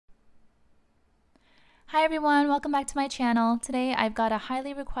Hi everyone, welcome back to my channel. Today I've got a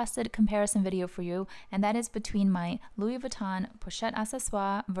highly requested comparison video for you, and that is between my Louis Vuitton Pochette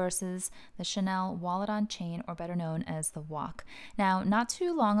Accessoires versus the Chanel wallet on chain, or better known as the WOC. Now, not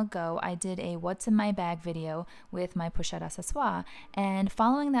too long ago, I did a what's in my bag video with my Pochette Accessoires, and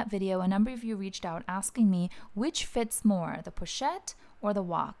following that video, a number of you reached out asking me which fits more, the Pochette or the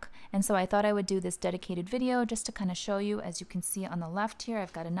WOC. And so I thought I would do this dedicated video just to kind of show you. As you can see on the left here,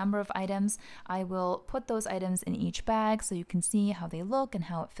 I've got a number of items. I will put those items in each bag so you can see how they look and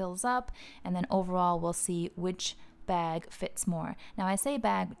how it fills up, and then overall we'll see which bag fits more. Now I say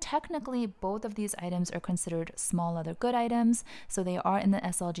bag, technically both of these items are considered small leather good items, so they are in the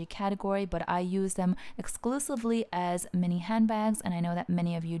SLG category, but I use them exclusively as mini handbags, and I know that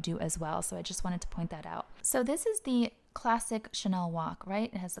many of you do as well, so I just wanted to point that out. So this is the classic Chanel WOC,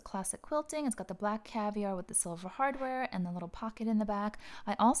 right? It has the classic quilting, it's got the black caviar with the silver hardware and the little pocket in the back.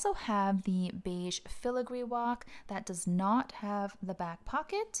 I also have the beige filigree WOC that does not have the back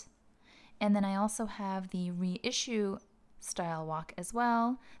pocket. And then I also have the reissue style WOC as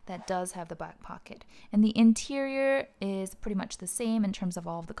well that does have the back pocket. And the interior is pretty much the same in terms of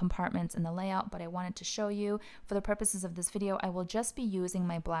all of the compartments and the layout, but I wanted to show you for the purposes of this video, I will just be using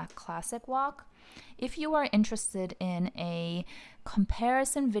my black classic WOC. If you are interested in a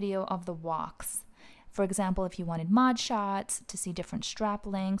comparison video of the WOCs, for example, if you wanted mod shots to see different strap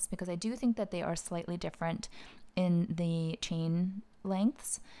lengths, because I do think that they are slightly different in the chain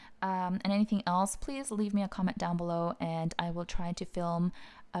lengths, and anything else, please leave me a comment down below and I will try to film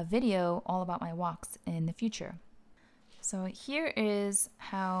a video all about my WOCs in the future. So here is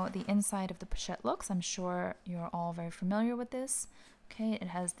how the inside of the pochette looks. I'm sure you're all very familiar with this. Okay, it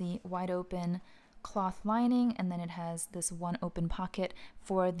has the wide open cloth lining, and then it has this one open pocket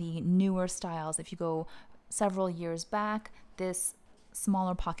for the newer styles. If you go several years back, this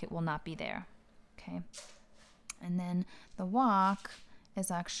smaller pocket will not be there. Okay, and then the WOC is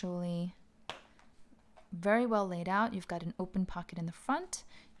actually very well laid out. You've got an open pocket in the front.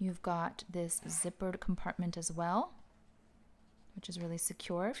 You've got this zippered compartment as well, which is really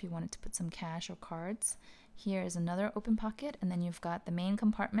secure if you wanted to put some cash or cards. Here is another open pocket, and then you've got the main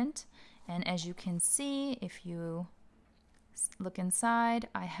compartment. And as you can see, if you look inside,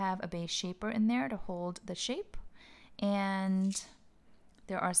 I have a base shaper in there to hold the shape. And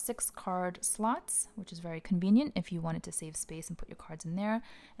there are 6 card slots, which is very convenient if you wanted to save space and put your cards in there.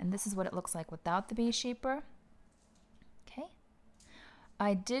 And this is what it looks like without the base shaper. Okay.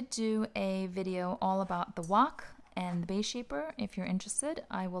 I did do a video all about the WOC and the base shaper. If you're interested,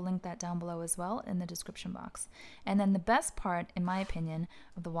 I will link that down below as well in the description box. And then the best part, in my opinion,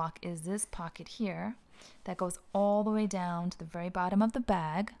 of the WOC is this pocket here that goes all the way down to the very bottom of the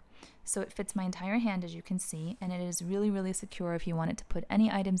bag. So it fits my entire hand, as you can see, and it is really, really secure if you wanted to put any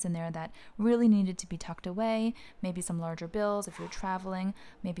items in there that really needed to be tucked away, maybe some larger bills if you're traveling,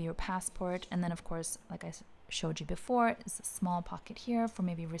 maybe your passport, and then of course, like I showed you before, is a small pocket here for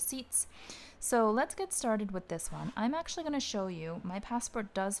maybe receipts. So let's get started with this one. I'm actually going to show you, my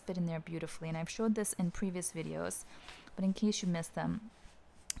passport does fit in there beautifully, and I've showed this in previous videos, but in case you missed them,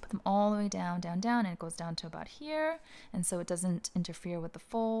 put them all the way down, down, down, and it goes down to about here, and so it doesn't interfere with the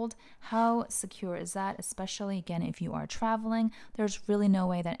fold. How secure is that? Especially, again, if you are traveling, there's really no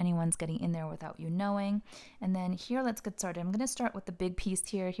way that anyone's getting in there without you knowing. And then here, let's get started. I'm going to start with the big piece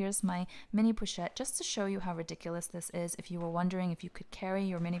here. Here's my mini pochette, just to show you how ridiculous this is. If you were wondering if you could carry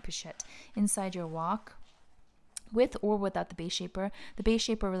your mini pochette inside your WOC, with or without the base shaper. The base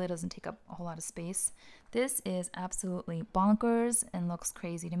shaper really doesn't take up a whole lot of space. This is absolutely bonkers and looks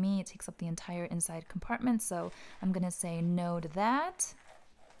crazy to me. It takes up the entire inside compartment, so I'm going to say no to that.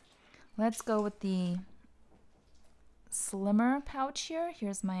 Let's go with the slimmer pouch here.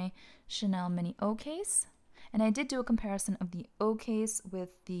 Here's my Chanel mini O case. And I did do a comparison of the O case with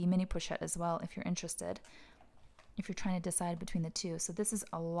the mini pochette as well, if you're interested, if you're trying to decide between the two. So this is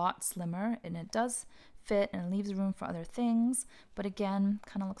a lot slimmer, and it does fit and it leaves room for other things, but again,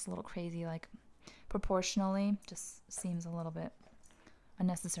 kind of looks a little crazy, like proportionally, just seems a little bit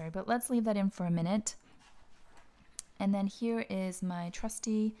unnecessary, but let's leave that in for a minute. And then here is my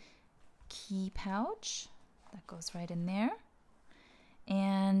trusty key pouch that goes right in there,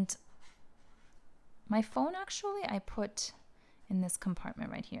 and my phone actually I put in this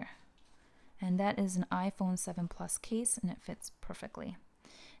compartment right here, and that is an iPhone 7 Plus case, and it fits perfectly.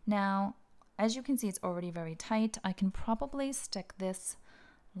 Now, as you can see, it's already very tight. I can probably stick this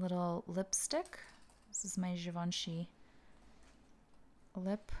little lipstick. This is my Givenchy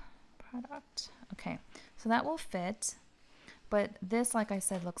lip product. Okay, so that will fit, but this, like I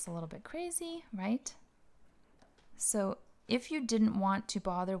said, looks a little bit crazy, right? So if you didn't want to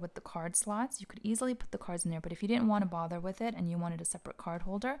bother with the card slots, you could easily put the cards in there. But if you didn't want to bother with it and you wanted a separate card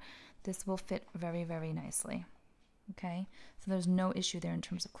holder, this will fit very, very nicely. Okay, so there's no issue there in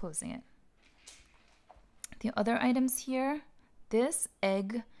terms of closing it. The other items here, this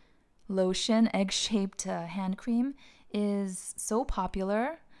egg lotion, egg-shaped hand cream is so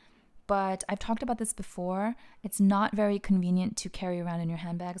popular, but I've talked about this before. It's not very convenient to carry around in your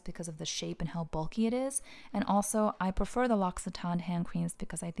handbags because of the shape and how bulky it is. And also, I prefer the L'Occitane hand creams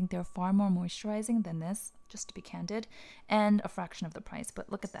because I think they're far more moisturizing than this, just to be candid, and a fraction of the price. But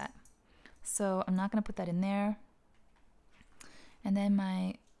look at that. So I'm not going to put that in there. And then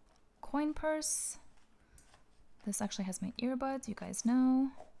my coin purse. This actually has my earbuds, you guys know.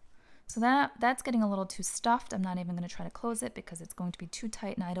 So that's getting a little too stuffed. I'm not even going to try to close it because it's going to be too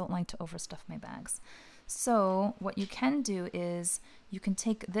tight and I don't like to overstuff my bags. So what you can do is you can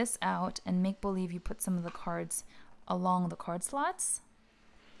take this out and make believe you put some of the cards along the card slots.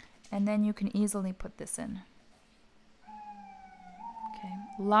 And then you can easily put this in. Okay,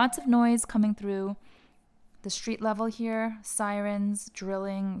 lots of noise coming through the street level here, sirens,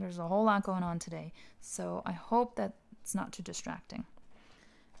 drilling. There's a whole lot going on today. So I hope that it's not too distracting.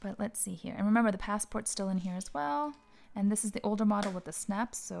 But let's see here. And remember, the passport's still in here as well. And this is the older model with the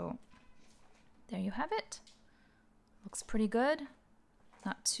snaps. So there you have it. Looks pretty good.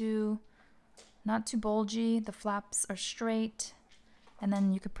 Not too bulgy. The flaps are straight. And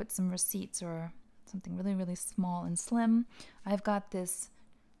then you could put some receipts or something really, really small and slim. I've got this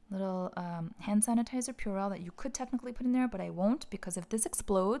little hand sanitizer Purell that you could technically put in there, but I won't, because if this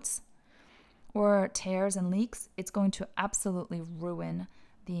explodes or tears and leaks, it's going to absolutely ruin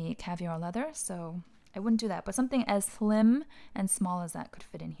the caviar leather, so I wouldn't do that. But something as slim and small as that could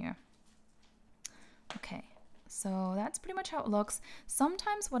fit in here. Okay, so that's pretty much how it looks.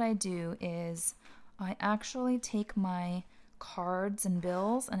 Sometimes what I do is I actually take my cards and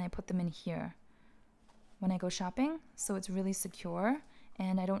bills and I put them in here when I go shopping, so it's really secure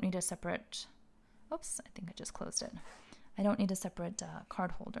and I don't need a separate, oops, I think I just closed it. I don't need a separate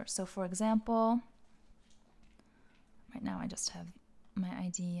card holder. So for example, right now I just have my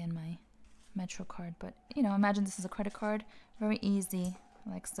ID and my Metro card, but you know, imagine this is a credit card, very easy,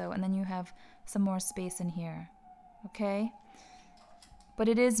 like so, and then you have some more space in here, okay? But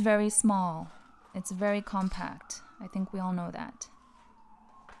it is very small, it's very compact. I think we all know that.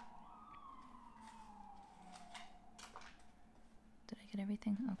 Did I get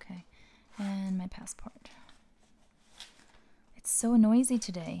everything? Okay, and my passport. It's so noisy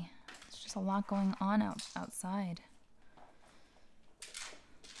today. There's just a lot going on outside.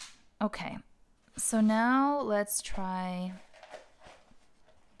 Okay, so now let's try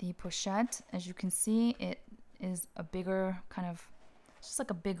the pochette. As you can see, it is a bigger kind of, just like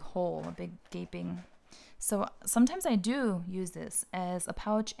a big hole, a big gaping. So sometimes I do use this as a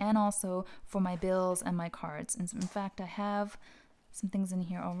pouch and also for my bills and my cards. And in fact, I have some things in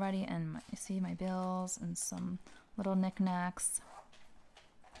here already, and you see my bills and some little knickknacks.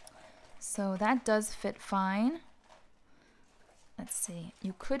 So that does fit fine. Let's see,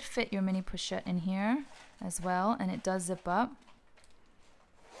 you could fit your mini pochette in here as well, and it does zip up,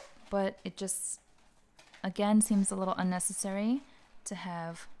 but it just, again, seems a little unnecessary to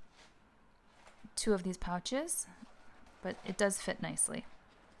have two of these pouches, but it does fit nicely,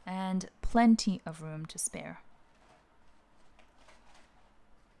 and plenty of room to spare.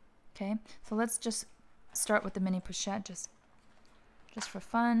 Okay, so let's just start with the mini pochette, just for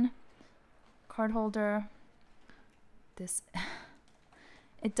fun. Card holder. This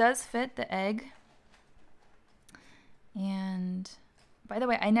it does fit the egg, and by the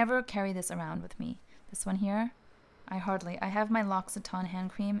way, I never carry this around with me. This one here, I have my L'Occitane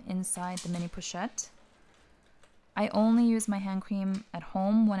hand cream inside the mini pochette. I only use my hand cream at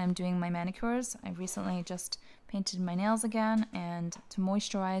home when I'm doing my manicures. I recently just painted my nails again, and to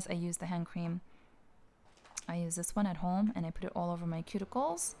moisturize I use the hand cream. I use this one at home and I put it all over my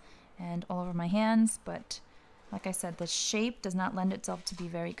cuticles and all over my hands, but like I said, the shape does not lend itself to be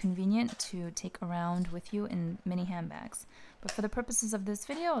very convenient to take around with you in mini handbags. But for the purposes of this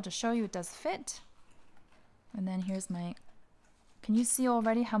video, I'll just show you it does fit. And then here's my, can you see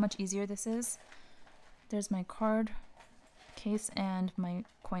already how much easier this is? There's my card case and my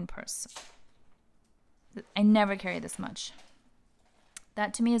coin purse. I never carry this much.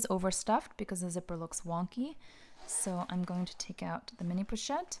 That to me is overstuffed because the zipper looks wonky. So I'm going to take out the mini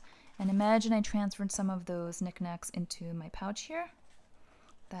pochette. And imagine I transferred some of those knickknacks into my pouch here.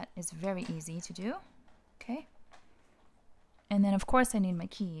 That is very easy to do. Okay. And then of course I need my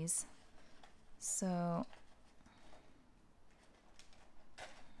keys. So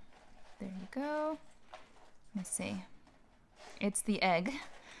there you go. Let me see. It's the egg.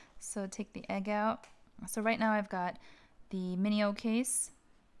 So take the egg out. So right now I've got the mini case,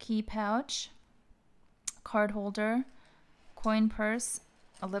 key pouch, card holder, coin purse,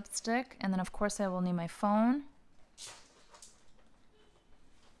 a lipstick, and then of course I will need my phone.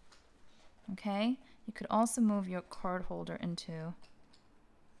 Okay, you could also move your card holder into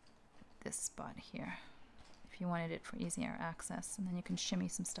this spot here if you wanted it for easier access, and then you can shimmy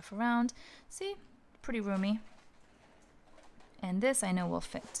some stuff around. See, pretty roomy. And this I know will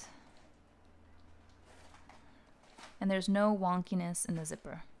fit. And there's no wonkiness in the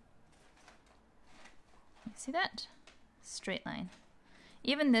zipper. You see that? Straight line.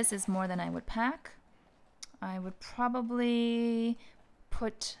 Even this is more than I would pack. I would probably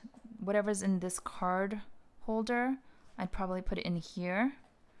put whatever's in this card holder, I'd probably put it in here,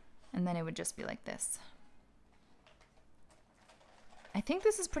 and then it would just be like this. I think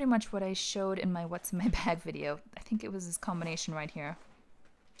this is pretty much what I showed in my what's in my bag video. I think it was this combination right here.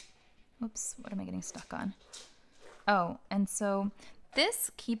 Oops, what am I getting stuck on? Oh, and so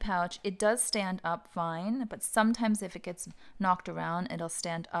this key pouch, it does stand up fine, but sometimes if it gets knocked around, it'll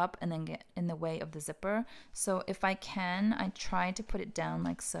stand up and then get in the way of the zipper. So if I can, I try to put it down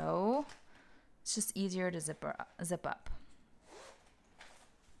like so. It's just easier to zip up.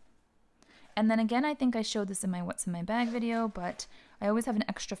 And then again, I think I showed this in my what's in my bag video, but I always have an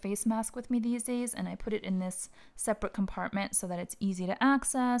extra face mask with me these days, and I put it in this separate compartment so that it's easy to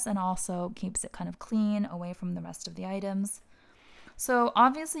access and also keeps it kind of clean away from the rest of the items. So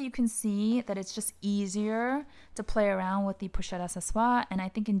obviously you can see that it's just easier to play around with the Pochette Accessoires, and I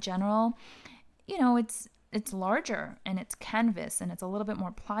think in general, you know, it's larger and it's canvas and it's a little bit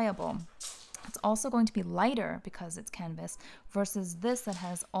more pliable. It's also going to be lighter because it's canvas versus this that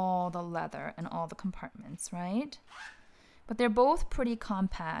has all the leather and all the compartments, right? But they're both pretty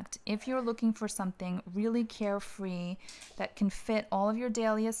compact. If you're looking for something really carefree that can fit all of your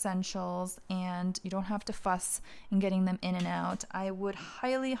daily essentials and you don't have to fuss in getting them in and out, I would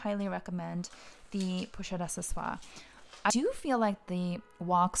highly, highly recommend the Pochette Accessoires. I do feel like the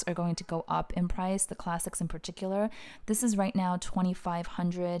WOCs are going to go up in price, the classics in particular. This is right now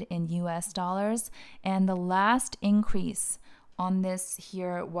 $2,500 in US dollars, and the last increase on this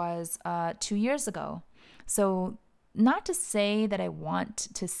here was 2 years ago. So not to say that I want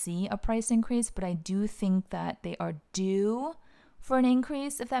to see a price increase, but I do think that they are due for an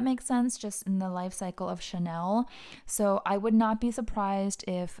increase, if that makes sense, just in the life cycle of Chanel. So I would not be surprised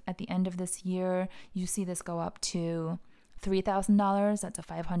if at the end of this year you see this go up to $3,000. That's a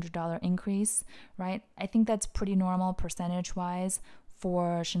 $500 increase, right? I think that's pretty normal percentage-wise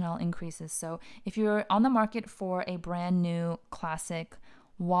for Chanel increases. So if you're on the market for a brand new classic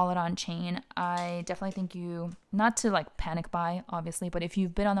wallet on chain, I definitely think you, not to like panic buy, obviously, but if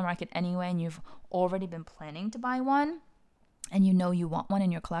you've been on the market anyway and you've already been planning to buy one, and you know you want one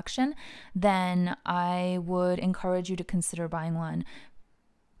in your collection, then I would encourage you to consider buying one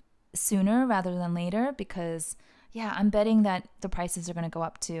sooner rather than later, because yeah, I'm betting that the prices are going to go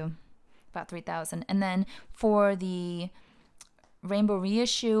up to about $3,000. And then for the rainbow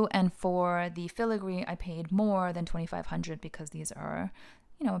reissue and for the filigree, I paid more than $2,500 because these are,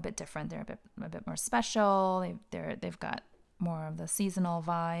 you know, a bit different. They're a bit more special. They've got more of the seasonal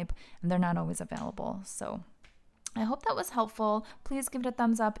vibe, and they're not always available. So I hope that was helpful. Please give it a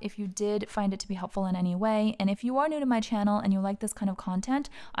thumbs up if you did find it to be helpful in any way. And if you are new to my channel and you like this kind of content,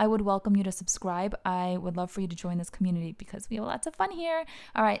 I would welcome you to subscribe. I would love for you to join this community because we have lots of fun here.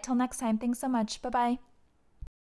 All right, till next time. Thanks so much. Bye-bye.